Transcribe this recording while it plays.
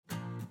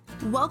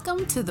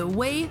Welcome to The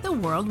Way the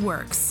World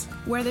Works,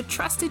 where the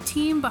trusted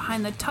team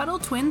behind the Tuttle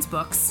Twins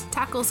books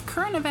tackles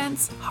current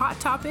events, hot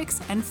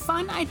topics, and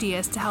fun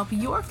ideas to help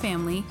your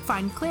family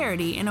find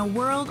clarity in a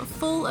world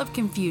full of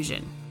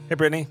confusion. Hey,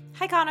 Brittany.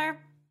 Hi, Connor.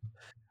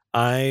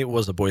 I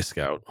was a Boy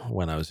Scout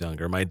when I was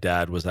younger. My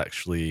dad was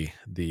actually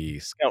the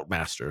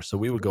Scoutmaster, so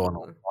we would go on a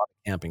lot of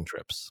camping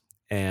trips.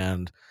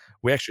 And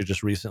we actually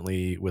just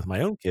recently, with my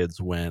own kids,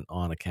 went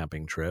on a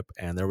camping trip,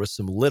 and there was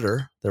some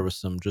litter. There was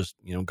some just,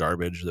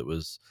 garbage that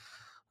was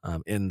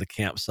in the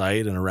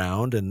campsite and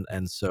around.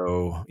 And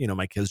so,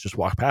 my kids just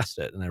walked past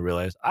it, and I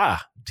realized,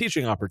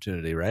 teaching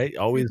opportunity, right?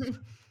 Always,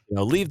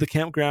 leave the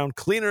campground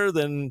cleaner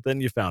than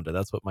you found it.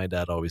 That's what my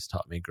dad always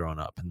taught me growing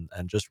up,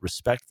 and just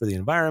respect for the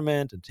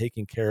environment and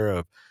taking care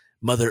of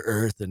Mother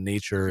Earth and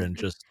nature. And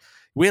just,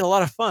 we had a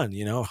lot of fun,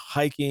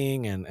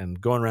 hiking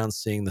and going around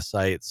seeing the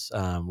sites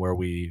where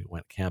we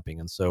went camping.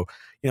 And so,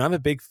 I'm a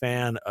big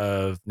fan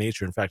of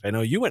nature. In fact, I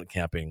know you went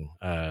camping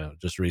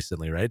just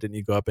recently, right? Didn't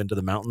you go up into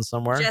the mountains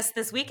somewhere? Just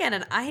this weekend,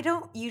 and I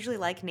don't usually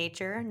like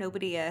nature.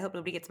 I hope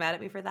nobody gets mad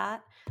at me for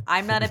that.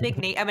 I'm not a big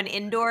I'm an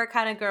indoor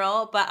kind of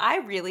girl, but I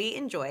really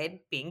enjoyed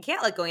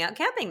going out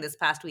camping this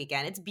past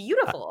weekend. It's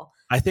beautiful.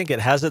 I think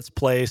it has its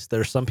place.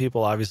 There's some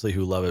people obviously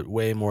who love it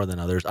way more than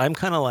others. I'm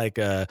kind of like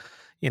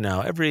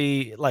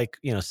every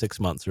 6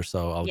 months or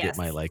so, I'll get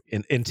my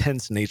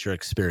intense nature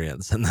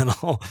experience, and then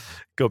I'll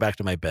go back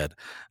to my bed.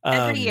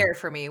 Every year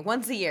for me,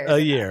 once a year. A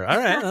year. All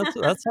right.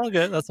 That's all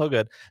good. That's all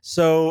good.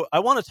 So I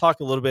want to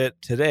talk a little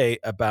bit today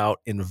about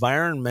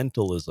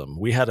environmentalism.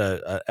 We had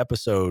a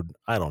episode,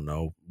 I don't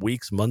know,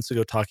 months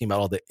ago, talking about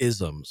all the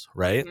isms,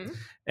 right? Mm-hmm.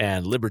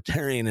 And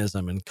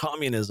libertarianism and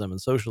communism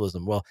and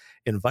socialism. Well,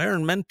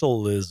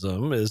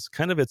 environmentalism is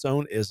kind of its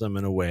own ism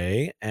in a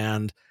way.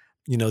 And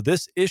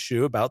this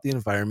issue about the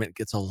environment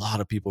gets a lot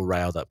of people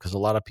riled up because a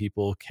lot of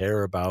people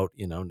care about,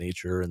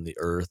 nature and the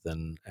earth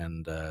and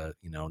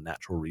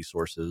natural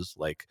resources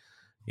like,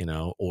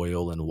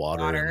 oil and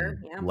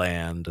water and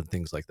land and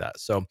things like that.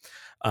 So,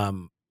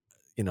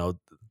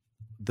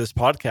 this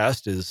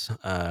podcast is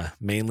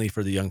mainly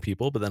for the young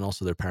people, but then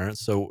also their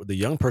parents. So the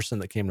young person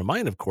that came to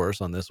mind, of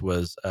course, on this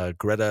was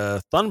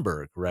Greta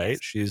Thunberg, right?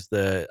 She's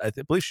I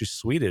believe she's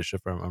Swedish,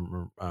 if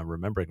I'm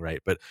remembering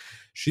right, but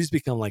she's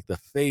become like the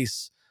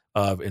face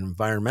of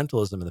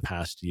environmentalism in the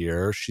past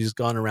year. She's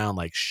gone around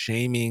like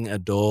shaming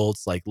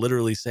adults, like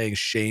literally saying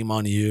shame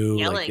on you,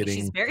 yelling.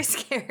 She's very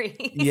scary.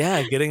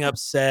 Getting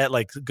upset,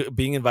 like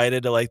being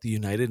invited to like the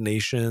United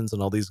Nations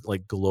and all these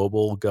like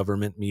global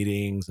government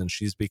meetings. And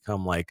she's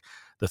become like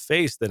the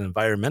face that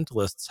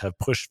environmentalists have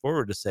pushed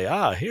forward to say,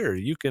 here,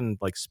 you can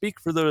like speak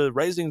for the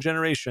rising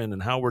generation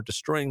and how we're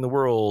destroying the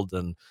world.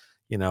 And,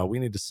 we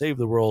need to save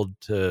the world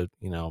to,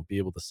 be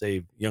able to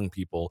save young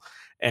people.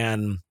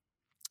 And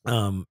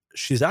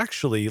she's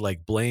actually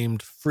like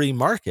blamed free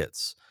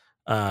markets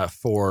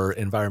for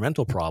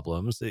environmental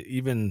problems,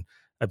 even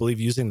I believe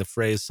using the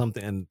phrase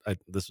something, and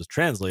this was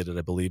translated,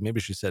 I believe, maybe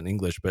she said in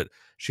English, but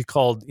she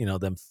called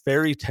them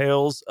fairy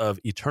tales of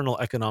eternal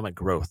economic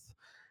growth,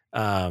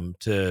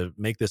 to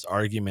make this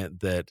argument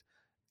that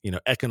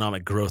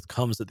economic growth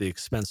comes at the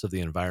expense of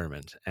the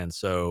environment. And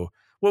so,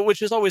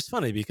 which is always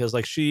funny because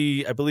like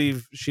I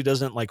believe she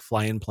doesn't like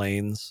fly in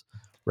planes.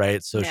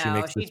 Right. So she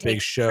makes this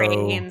big show.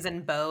 Trains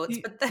and boats,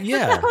 but that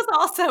was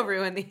also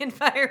ruin the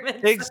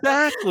environment.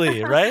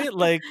 Exactly. Right.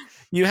 Like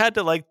you had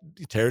to like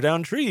tear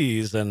down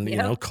trees and,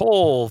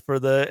 coal for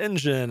the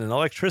engine and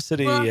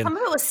electricity. Well, and some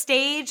of it was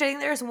staged. I think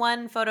there's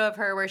one photo of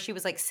her where she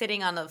was like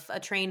sitting on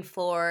a train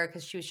floor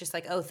because she was just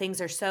like, oh,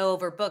 things are so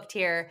overbooked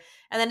here.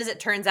 And then as it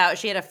turns out,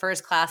 she had a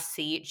first class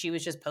seat. She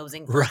was just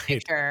posing for a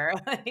picture.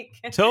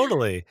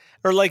 Totally.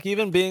 Or like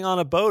even being on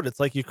a boat, it's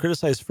like you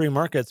criticize free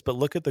markets, but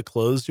look at the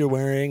clothes you're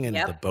wearing and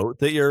the boat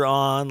that you're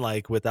on.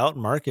 Like without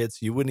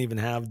markets, you wouldn't even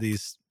have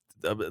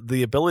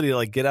the ability to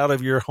like get out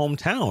of your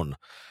hometown,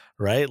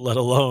 right? Let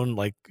alone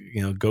like,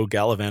 go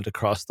gallivant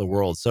across the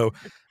world. So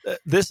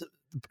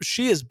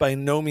she is by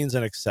no means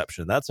an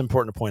exception. That's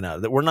important to point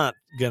out, that we're not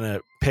going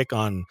to pick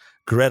on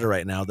Greta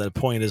right now. The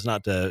point is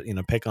not to,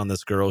 pick on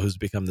this girl who's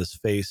become this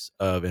face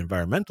of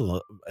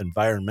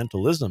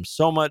environmentalism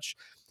so much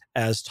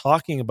as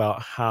talking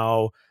about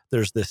how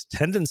there's this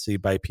tendency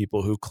by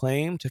people who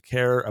claim to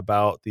care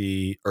about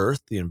the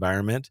earth, the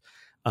environment,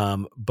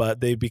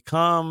 but they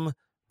become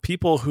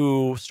people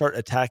who start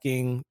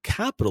attacking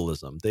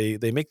capitalism.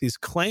 They make these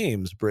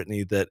claims,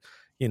 Brittany, that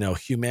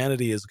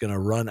humanity is going to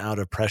run out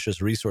of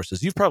precious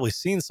resources. You've probably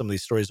seen some of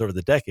these stories over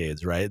the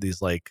decades, right?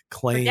 These like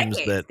claims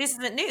that this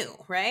isn't new,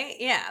 right?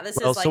 Yeah, this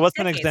is like. So what's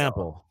an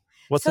example?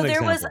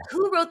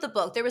 Who wrote the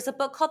book? There was a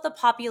book called The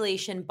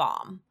Population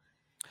Bomb.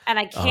 And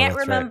I can't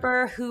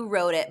remember who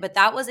wrote it, but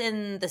that was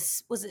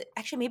was it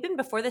actually maybe even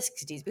before the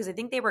 60s, because I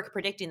think they were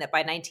predicting that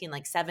by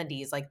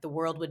 1970s, like the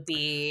world would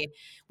be,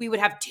 the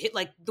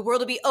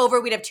world would be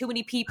over. We'd have too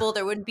many people.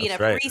 There wouldn't be enough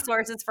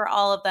resources for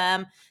all of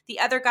them. The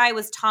other guy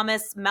was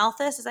Thomas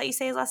Malthus. Is that you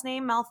say his last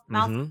name?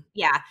 Mm-hmm.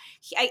 Yeah.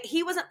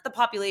 He wasn't the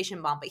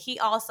population bomb, but he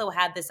also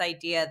had this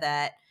idea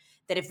that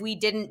that if we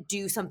didn't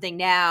do something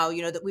now,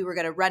 that we were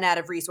going to run out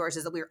of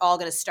resources, that we were all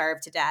going to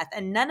starve to death.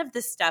 And none of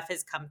this stuff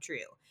has come true.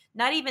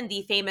 Not even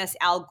the famous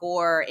Al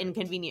Gore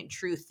inconvenient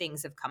truth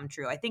things have come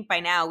true. I think by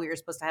now we were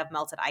supposed to have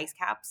melted ice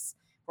caps.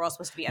 We're all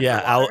supposed to be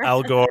underwater.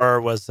 Al Gore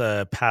was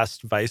a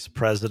past vice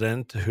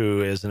president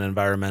who is an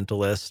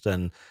environmentalist,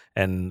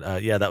 and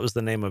that was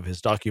the name of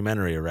his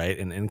documentary, right?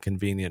 An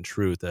Inconvenient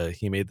Truth.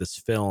 He made this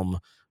film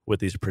with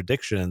these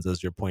predictions,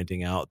 as you're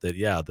pointing out, that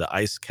the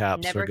ice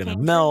caps are going to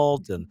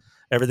melt and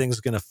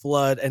everything's going to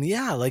flood, and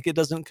it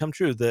doesn't come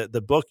true.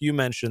 The book you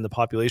mentioned, The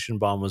Population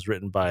Bomb, was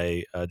written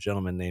by a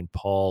gentleman named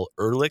Paul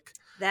Ehrlich.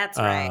 That's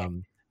right.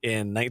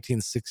 In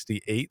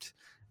 1968.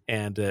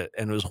 And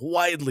it was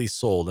widely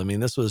sold. I mean,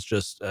 this was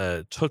just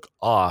took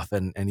off,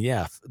 and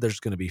there's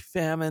going to be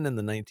famine in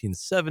the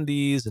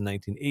 1970s and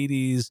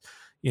 1980s.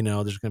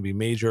 There's going to be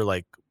major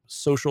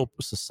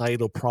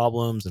societal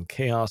problems and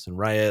chaos and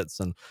riots,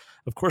 and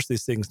of course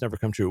these things never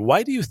come true.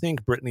 Why do you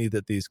think, Brittany,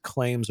 that these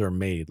claims are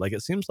made?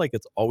 It seems like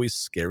it's always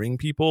scaring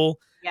people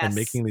and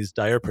making these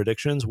dire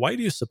predictions. Why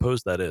do you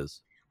suppose that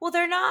is? Well,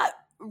 they're not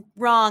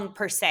wrong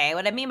per se.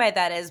 What I mean by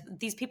that is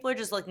these people are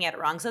just looking at it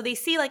wrong. So they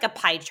see a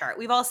pie chart.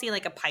 We've all seen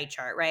a pie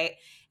chart, right?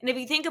 And if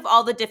you think of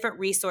all the different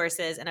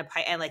resources in a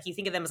pie, and you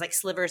think of them as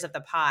slivers of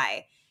the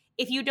pie,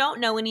 if you don't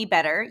know any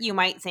better, you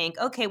might think,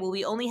 okay, well,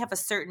 we only have a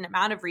certain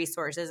amount of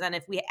resources, and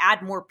if we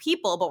add more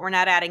people, but we're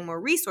not adding more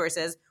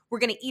resources, we're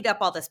going to eat up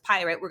all this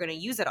pie, right? We're going to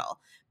use it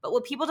all. But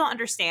what people don't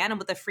understand, and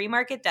what the free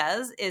market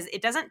does, is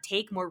it doesn't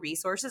take more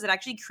resources. It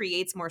actually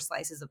creates more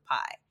slices of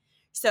pie.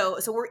 So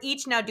we're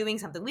each now doing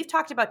something. We've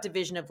talked about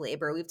division of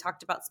labor. We've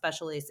talked about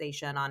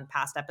specialization on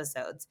past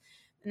episodes.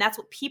 And that's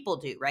what people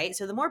do, right?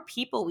 So the more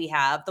people we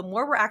have, the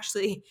more we're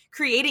actually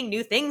creating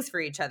new things for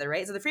each other,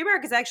 right? So the free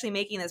market is actually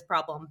making this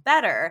problem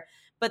better.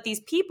 But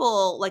these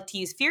people like to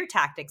use fear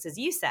tactics, as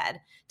you said,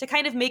 to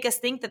kind of make us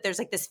think that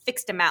there's this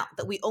fixed amount,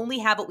 that we only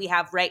have what we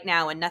have right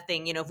now and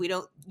nothing, if we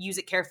don't use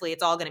it carefully,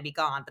 it's all going to be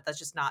gone. But that's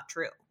just not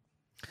true.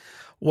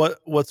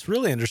 What's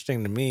really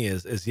interesting to me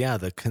is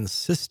the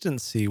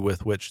consistency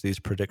with which these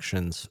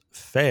predictions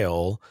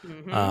fail.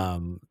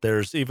 Mm-hmm.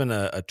 There's even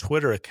a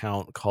Twitter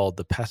account called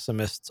the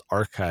Pessimists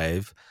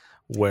Archive,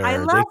 where I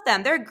love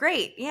them. They're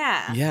great.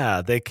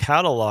 Yeah. They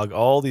catalog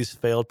all these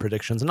failed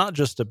predictions, not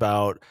just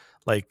about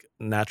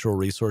natural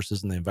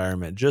resources and the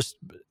environment, just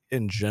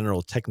in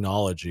general,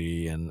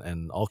 technology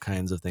and all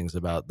kinds of things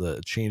about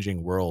the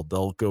changing world.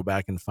 They'll go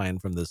back and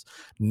find from this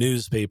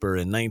newspaper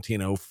in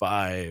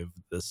 1905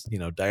 this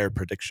dire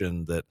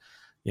prediction that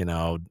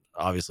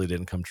obviously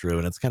didn't come true,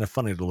 and it's kind of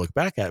funny to look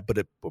back at, but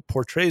it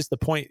portrays the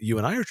point you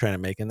and I are trying to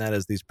make, and that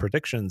is these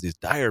predictions, these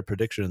dire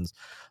predictions,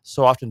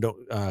 so often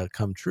don't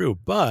come true,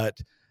 but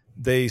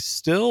they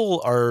still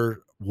are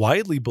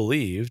widely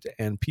believed,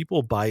 and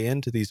people buy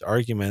into these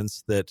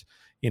arguments that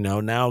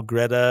now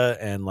Greta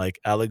and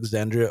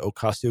Alexandria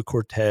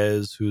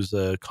Ocasio-Cortez, who's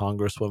a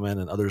congresswoman,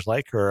 and others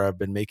like her have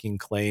been making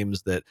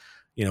claims that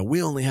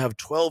we only have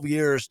 12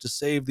 years to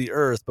save the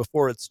earth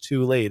before it's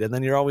too late. And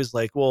then you're always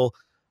like, well,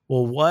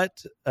 what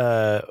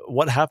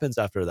happens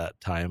after that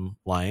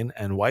timeline,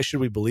 and why should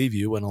we believe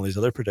you when all these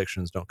other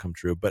predictions don't come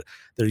true? But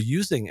they're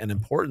using an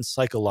important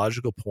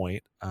psychological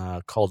point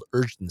called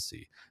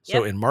urgency.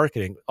 So in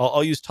marketing,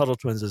 I'll use Tuttle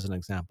Twins as an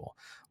example.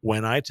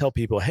 When I tell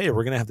people, hey,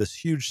 we're going to have this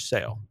huge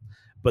sale,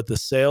 but the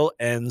sale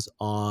ends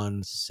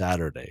on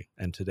Saturday,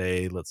 and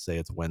today, let's say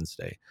it's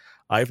Wednesday,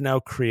 I've now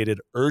created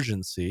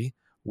urgency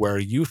where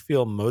you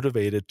feel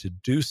motivated to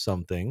do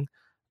something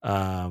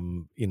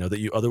that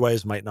you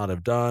otherwise might not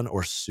have done,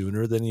 or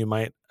sooner than you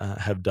might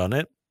have done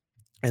it.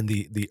 And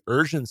the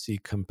urgency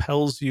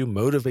compels you,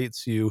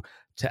 motivates you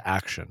to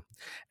action.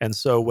 And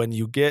so when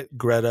you get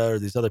Greta or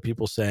these other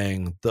people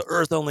saying the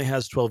earth only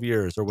has 12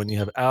 years, or when you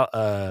have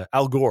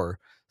Al Gore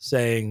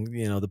saying,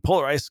 the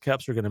polar ice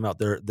caps are going to melt,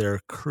 they're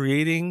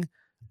creating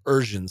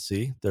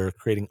urgency. They're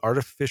creating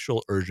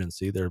artificial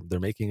urgency. They're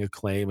making a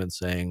claim and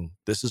saying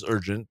this is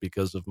urgent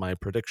because of my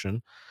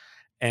prediction.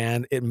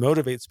 And it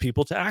motivates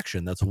people to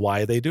action. That's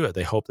why they do it.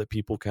 They hope that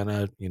people kind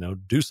of,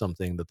 do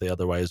something that they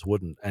otherwise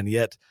wouldn't. And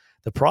yet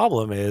the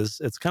problem is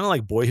it's kind of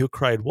like Boy Who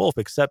Cried Wolf,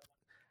 except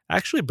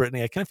actually,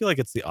 Brittany, I kind of feel like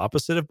it's the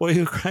opposite of Boy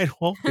Who Cried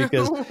Wolf,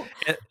 because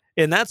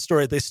in that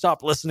story, they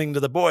stopped listening to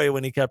the boy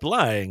when he kept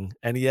lying.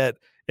 And yet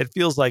it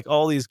feels like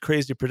all these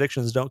crazy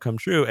predictions don't come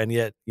true. And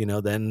yet,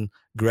 then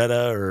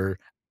Greta or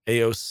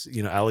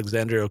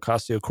Alexandria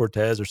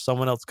Ocasio-Cortez or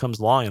someone else comes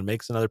along and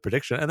makes another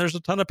prediction. And there's a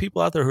ton of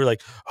people out there who are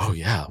like, oh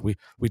yeah,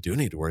 we do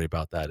need to worry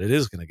about that. It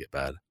is going to get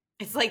bad.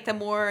 It's like the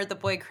more the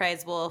boy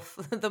cries wolf,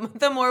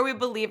 the more we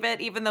believe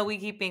it, even though we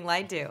keep being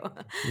lied to.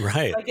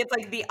 Right. It's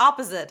like the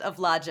opposite of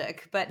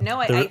logic. But no,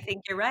 I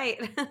think you're right.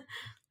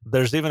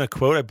 There's even a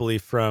quote, I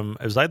believe, from,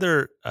 it was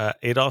either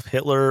Adolf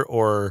Hitler,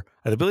 or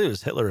I believe it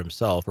was Hitler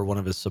himself or one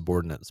of his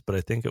subordinates, but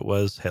I think it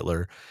was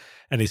Hitler.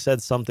 And he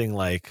said something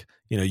like,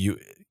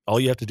 all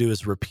you have to do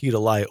is repeat a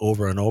lie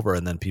over and over,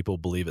 and then people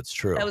believe it's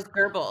true. That was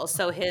Goebbels.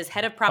 So his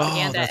head of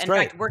propaganda. Oh, that's in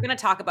right. fact, we're going to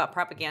talk about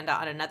propaganda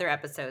on another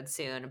episode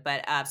soon,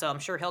 but so I'm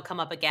sure he'll come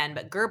up again.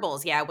 But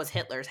Goebbels, was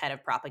Hitler's head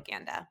of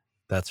propaganda.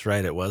 That's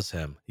right. It was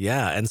him.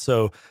 Yeah. And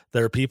so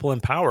there are people in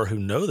power who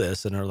know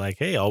this and are like,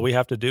 hey, all we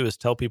have to do is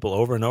tell people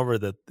over and over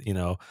that,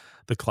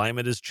 the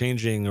climate is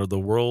changing or the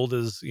world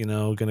is,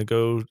 going to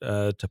go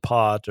to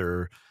pot,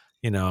 or,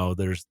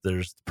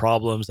 there's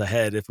problems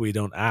ahead if we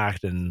don't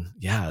act. And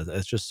yeah,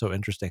 it's just so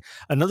interesting.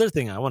 Another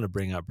thing I want to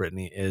bring up,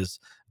 Brittany, is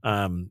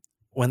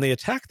when they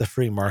attack the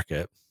free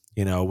market,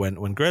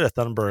 when Greta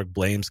Thunberg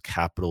blames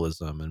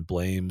capitalism and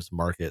blames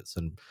markets,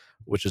 and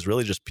which is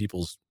really just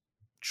people's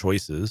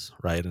choices,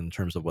 right, in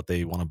terms of what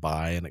they want to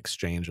buy and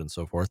exchange and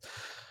so forth.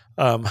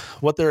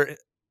 What they're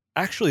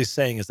actually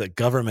saying is that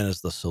government is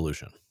the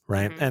solution,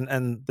 right? Mm-hmm.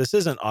 And this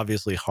isn't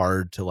obviously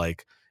hard to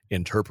like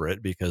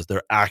interpret, because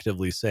they're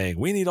actively saying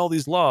we need all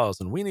these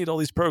laws and we need all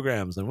these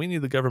programs and we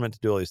need the government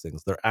to do all these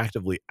things. They're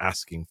actively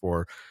asking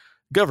for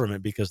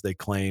government because they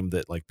claim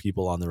that like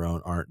people on their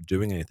own aren't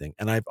doing anything.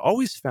 And I've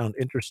always found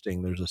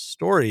interesting, there's a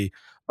story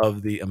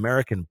of the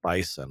American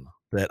bison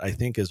that I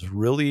think is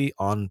really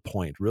on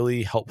point,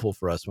 really helpful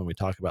for us when we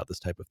talk about this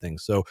type of thing.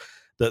 So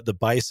the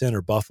bison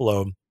or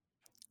buffalo,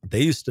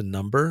 they used to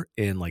number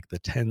in like the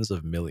tens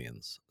of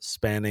millions,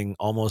 spanning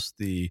almost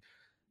the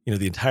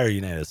entire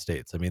United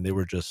States. I mean, they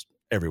were just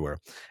everywhere,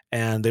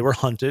 and they were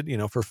hunted,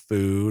 for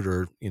food,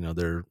 or,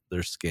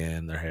 their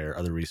skin, their hair,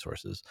 other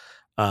resources.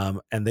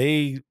 And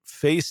they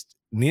faced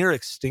near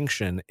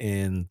extinction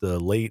in the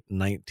late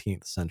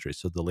 19th century.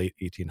 So the late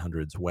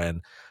 1800s,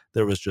 when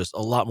there was just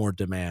a lot more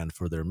demand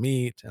for their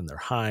meat and their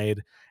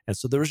hide. And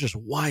so there was just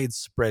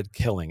widespread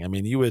killing. I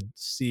mean, you would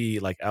see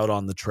like out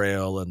on the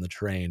trail and the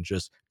terrain,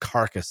 just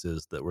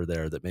carcasses that were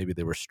there that maybe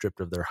they were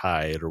stripped of their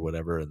hide or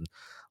whatever and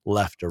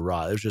left to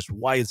rot. There's just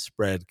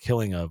widespread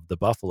killing of the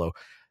buffalo,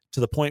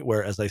 to the point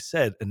where, as I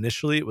said,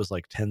 initially it was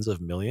like tens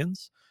of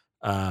millions.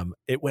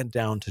 It went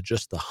down to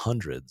just the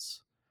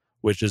hundreds,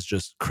 which is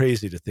just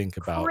crazy to think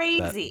about.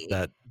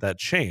 That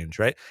change,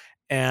 right?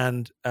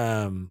 And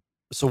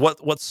so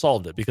what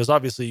solved it? Because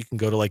obviously you can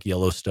go to like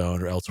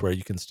Yellowstone or elsewhere,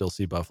 you can still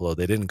see buffalo.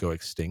 They didn't go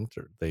extinct,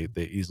 or they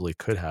easily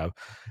could have,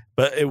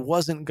 but it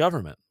wasn't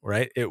government,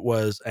 right? It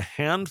was a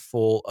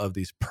handful of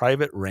these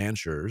private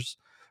ranchers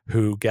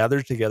who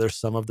gathered together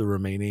some of the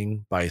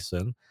remaining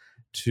bison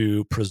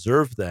to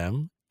preserve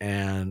them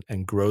and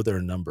grow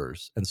their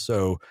numbers. And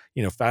so,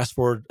 fast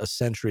forward a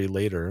century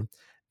later,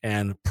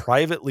 and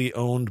privately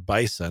owned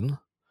bison,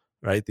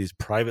 right? These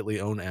privately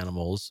owned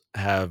animals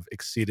have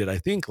exceeded, I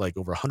think, like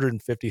over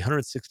 150,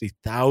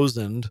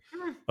 160,000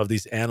 of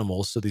these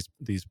animals. So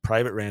these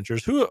private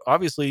ranchers, who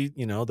obviously,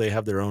 they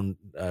have their own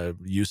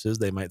uses.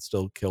 They might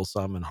still kill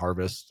some and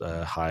harvest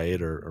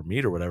hide or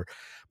meat or whatever,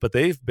 but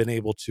they've been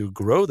able to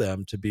grow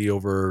them to be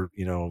over,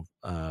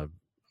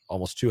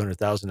 almost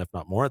 200,000, if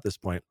not more at this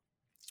point.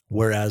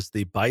 Whereas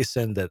the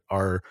bison that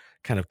are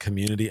kind of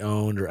community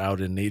owned or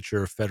out in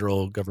nature,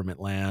 federal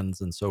government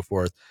lands and so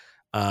forth,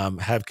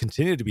 have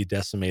continued to be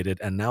decimated.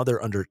 And now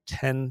they're under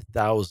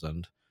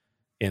 10,000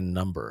 in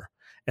number.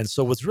 And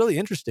so what's really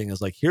interesting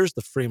is like, here's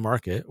the free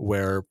market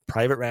where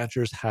private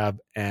ranchers have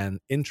an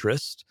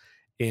interest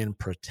in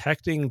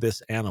protecting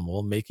this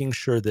animal, making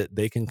sure that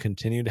they can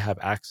continue to have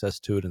access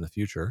to it in the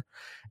future.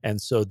 And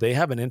so they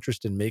have an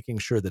interest in making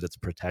sure that it's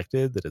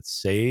protected, that it's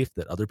safe,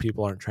 that other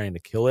people aren't trying to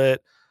kill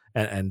it,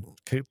 and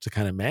to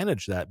kind of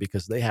manage that,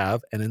 because they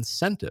have an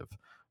incentive,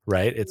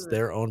 right? It's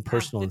their own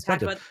personal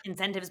incentive. Talked about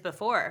incentives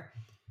before.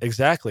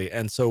 Exactly.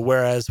 And so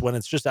whereas when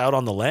it's just out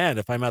on the land,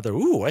 if I'm out there,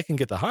 I can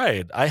get the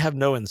hide, I have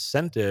no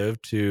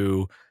incentive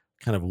to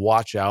kind of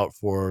watch out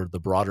for the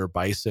broader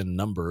bison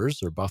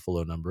numbers or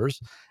buffalo numbers.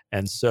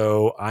 And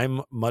so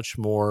I'm much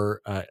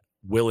more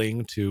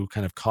willing to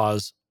kind of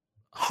cause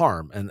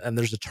harm. And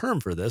there's a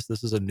term for this.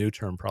 This is a new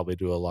term probably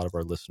to a lot of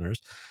our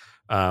listeners.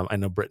 I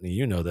know, Brittany,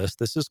 you know this.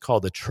 This is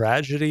called the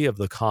tragedy of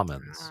the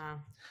commons.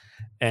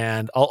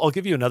 And I'll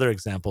give you another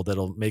example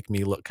that'll make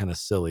me look kind of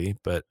silly,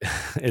 but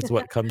it's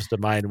what comes to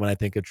mind when I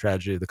think of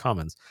tragedy of the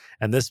commons.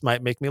 And this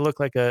might make me look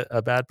like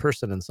a bad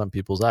person in some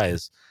people's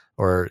eyes,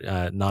 or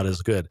not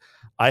as good.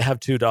 I have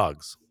 2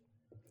 dogs.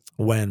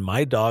 When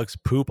my dogs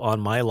poop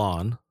on my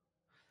lawn,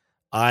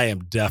 I am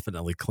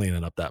definitely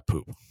cleaning up that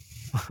poop.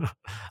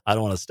 I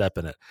don't want to step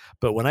in it.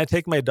 But when I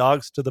take my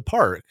dogs to the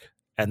park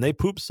and they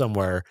poop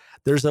somewhere,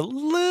 there's a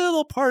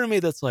little part of me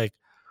that's like,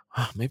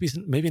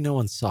 maybe no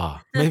one saw.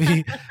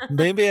 Maybe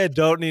I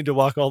don't need to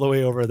walk all the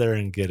way over there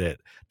and get it.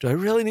 Do I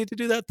really need to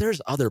do that?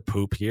 There's other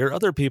poop here.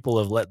 Other people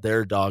have let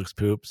their dogs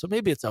poop, so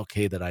maybe it's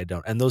okay that I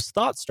don't. And those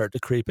thoughts start to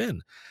creep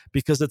in,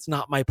 because it's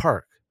not my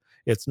park.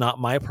 It's not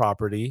my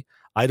property.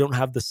 I don't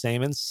have the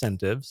same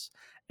incentives.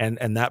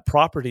 And that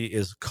property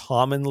is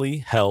commonly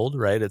held,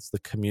 right? It's the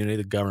community,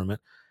 the government.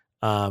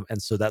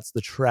 And so that's the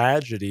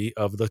tragedy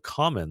of the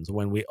commons.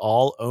 When we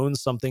all own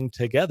something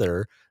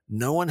together,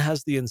 no one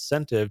has the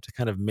incentive to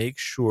kind of make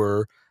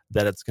sure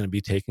that it's going to be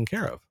taken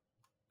care of.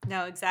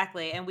 No,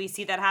 exactly. And we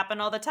see that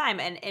happen all the time.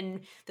 And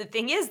the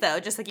thing is,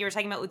 though, just like you were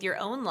talking about with your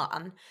own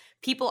lawn,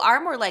 people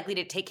are more likely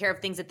to take care of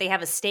things that they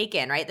have a stake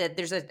in, right? That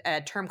there's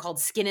a term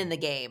called skin in the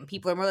game.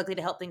 People are more likely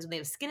to help things when they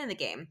have skin in the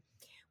game.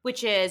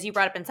 which is, you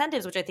brought up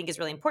incentives, which I think is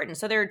really important.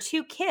 So there are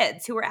 2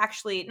 kids who are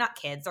actually not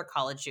kids, they're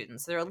college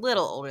students. So they're a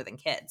little older than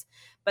kids,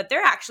 but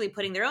they're actually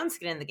putting their own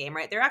skin in the game,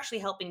 right? They're actually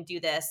helping do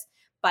this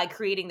by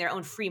creating their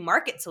own free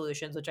market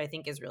solutions, which I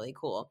think is really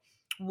cool.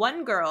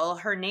 One girl,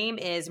 her name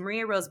is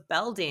Maria Rose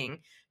Belding.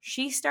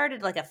 She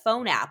started like a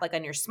phone app, like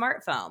on your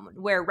smartphone,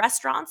 where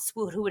restaurants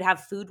who would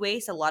have food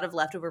waste, a lot of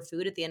leftover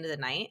food at the end of the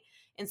night,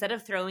 instead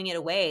of throwing it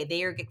away,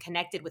 they are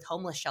connected with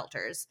homeless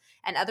shelters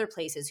and other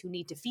places who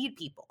need to feed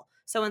people.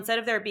 So instead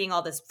of there being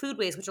all this food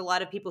waste, which a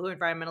lot of people who are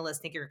environmentalists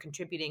think are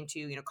contributing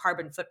to,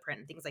 carbon footprint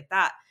and things like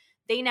that,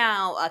 they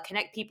now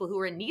connect people who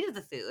are in need of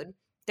the food.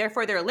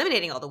 Therefore, they're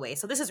eliminating all the waste.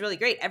 So this is really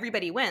great.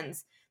 Everybody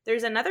wins.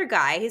 There's another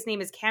guy. His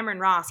name is Cameron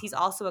Ross. He's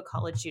also a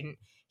college student.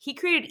 He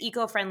created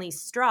eco-friendly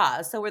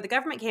straws. So where the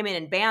government came in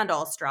and banned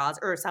all straws,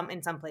 or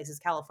in some places,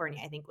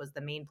 California, I think, was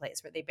the main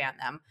place where they banned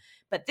them.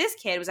 But this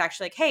kid was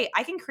actually like, hey,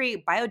 I can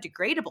create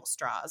biodegradable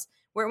straws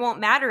where it won't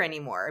matter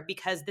anymore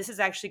because this is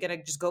actually going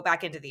to just go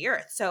back into the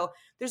earth. So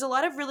there's a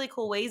lot of really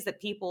cool ways that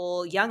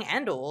people, young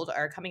and old,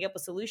 are coming up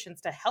with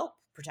solutions to help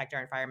protect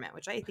our environment,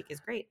 which I think is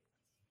great.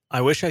 I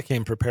wish I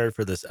came prepared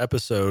for this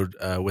episode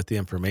with the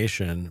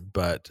information,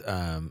 but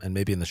and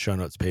maybe in the show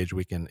notes page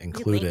we can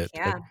include it.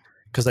 Yeah.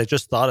 Because I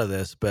just thought of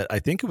this, but I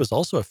think it was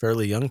also a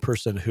fairly young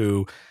person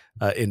who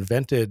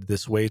invented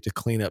this way to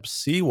clean up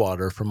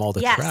seawater from all the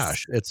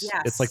trash.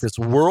 It's like this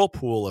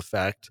whirlpool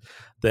effect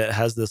that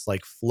has this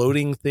like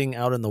floating thing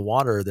out in the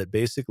water that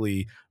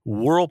basically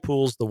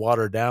whirlpools the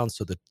water down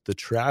so that the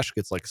trash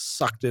gets like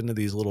sucked into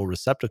these little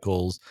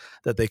receptacles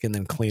that they can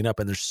then clean up.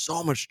 And there's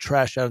so much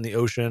trash out in the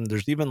ocean.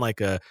 There's even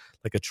like a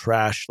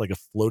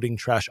floating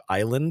trash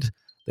island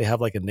they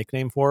have like a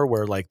nickname for,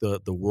 where like the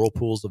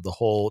whirlpools of the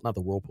whole, not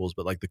the whirlpools,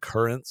 but like the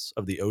currents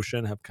of the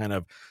ocean have kind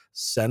of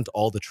sent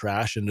all the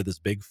trash into this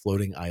big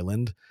floating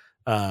island,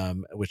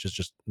 which is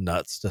just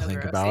nuts to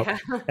think about. Yeah.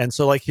 And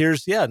so like,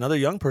 here's another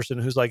young person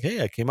who's like,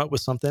 hey, I came up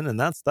with something, and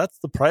that's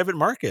the private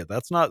market.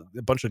 That's not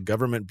a bunch of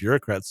government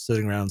bureaucrats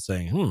sitting around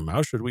saying,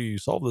 how should we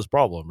solve this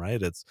problem,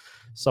 right? It's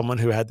someone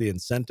who had the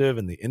incentive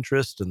and the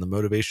interest and the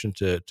motivation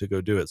to go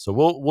do it. So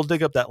we'll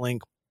dig up that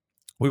link.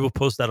 We will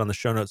post that on the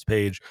show notes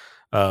page.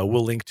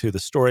 We'll link to the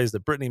stories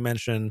that Brittany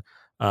mentioned,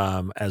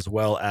 as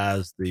well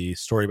as the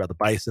story about the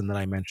bison that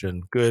I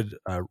mentioned. Good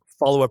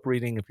follow-up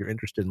reading if you're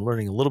interested in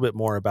learning a little bit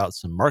more about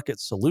some market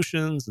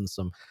solutions and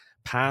some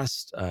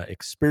past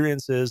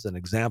experiences and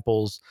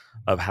examples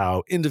of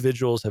how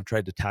individuals have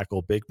tried to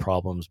tackle big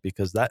problems,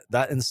 because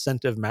that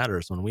incentive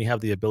matters. When we have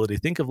the ability,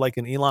 think of like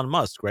an Elon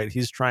Musk, right?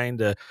 He's trying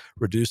to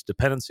reduce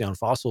dependency on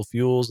fossil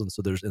fuels, and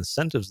so there's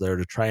incentives there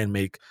to try and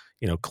make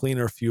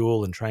cleaner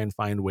fuel and try and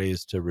find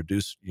ways to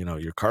reduce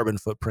your carbon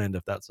footprint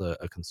if that's a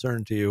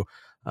concern to you.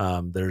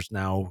 There's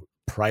now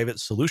private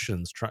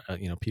solutions,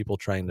 people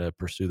trying to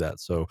pursue that.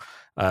 So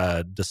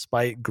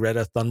despite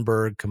Greta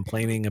Thunberg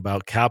complaining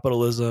about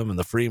capitalism and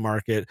the free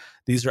market,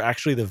 these are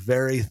actually the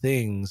very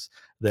things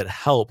that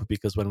help,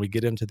 because when we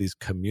get into these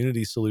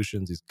community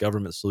solutions, these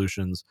government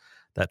solutions,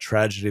 that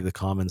tragedy of the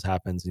commons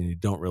happens and you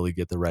don't really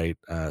get the right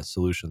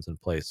solutions in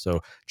place. So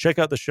check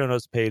out the show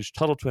notes page,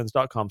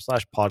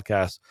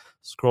 TuttleTwins.com/podcast.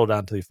 Scroll down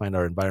until you find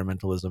our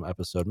environmentalism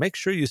episode. Make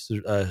sure you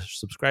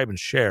subscribe and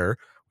share.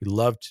 We'd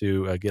love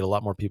to get a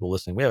lot more people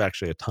listening. We have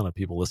actually a ton of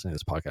people listening to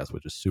this podcast,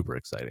 which is super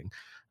exciting.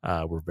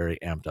 We're very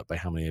amped up by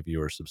how many of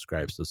you are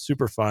subscribed. So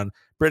super fun.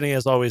 Brittany,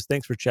 as always,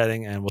 thanks for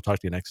chatting, and we'll talk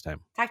to you next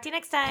time. Talk to you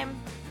next time.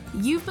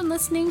 You've been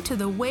listening to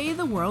The Way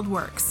the World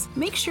Works.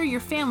 Make sure your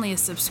family is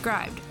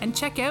subscribed and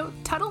check out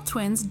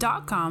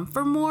TuttleTwins.com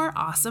for more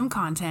awesome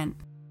content.